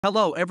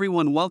Hello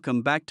everyone,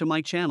 welcome back to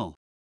my channel.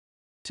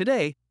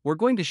 Today, we're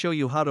going to show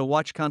you how to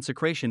watch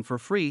Consecration for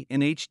free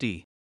in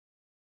HD.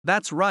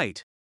 That's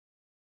right.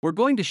 We're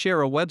going to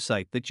share a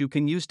website that you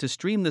can use to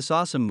stream this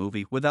awesome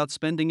movie without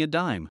spending a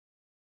dime.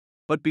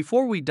 But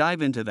before we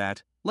dive into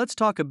that, let's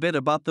talk a bit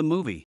about the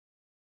movie.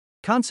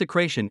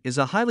 Consecration is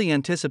a highly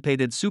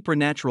anticipated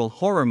supernatural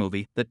horror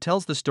movie that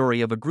tells the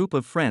story of a group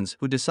of friends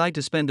who decide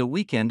to spend a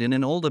weekend in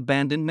an old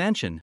abandoned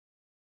mansion.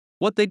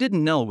 What they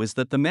didn't know is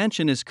that the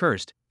mansion is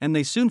cursed, and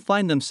they soon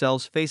find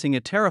themselves facing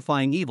a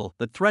terrifying evil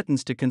that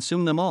threatens to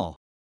consume them all.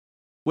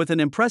 With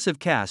an impressive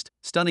cast,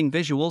 stunning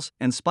visuals,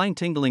 and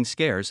spine-tingling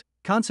scares,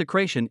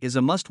 Consecration is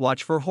a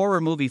must-watch for horror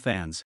movie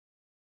fans.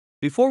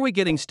 Before we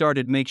getting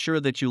started, make sure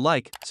that you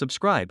like,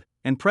 subscribe,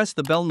 and press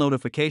the bell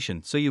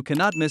notification so you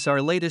cannot miss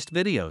our latest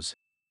videos.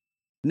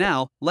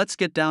 Now, let's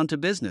get down to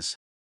business.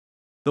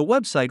 The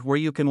website where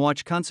you can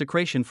watch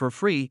Consecration for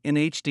free in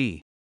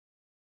HD.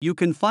 You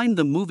can find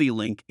the movie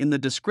link in the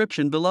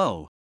description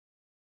below.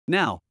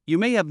 Now, you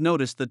may have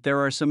noticed that there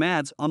are some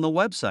ads on the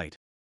website.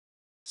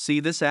 See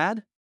this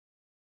ad?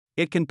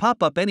 It can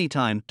pop up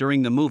anytime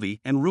during the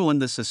movie and ruin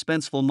the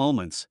suspenseful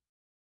moments.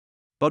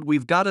 But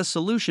we've got a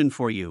solution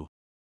for you.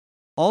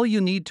 All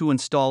you need to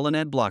install an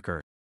ad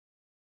blocker.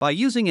 By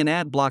using an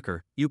ad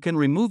blocker, you can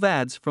remove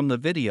ads from the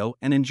video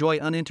and enjoy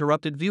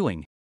uninterrupted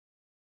viewing.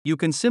 You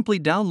can simply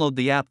download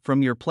the app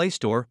from your Play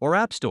Store or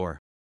App Store.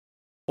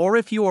 Or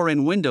if you are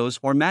in Windows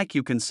or Mac,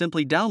 you can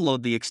simply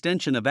download the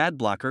extension of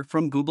Adblocker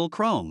from Google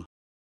Chrome.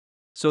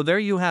 So there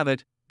you have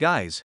it,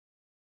 guys.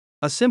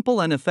 A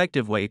simple and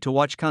effective way to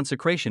watch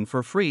Consecration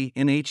for free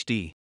in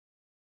HD.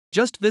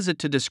 Just visit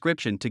to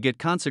description to get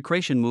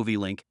Consecration movie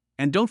link,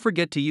 and don't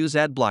forget to use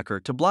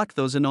Adblocker to block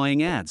those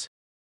annoying ads.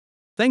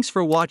 Thanks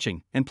for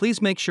watching, and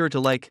please make sure to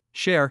like,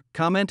 share,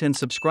 comment and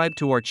subscribe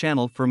to our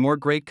channel for more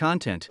great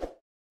content.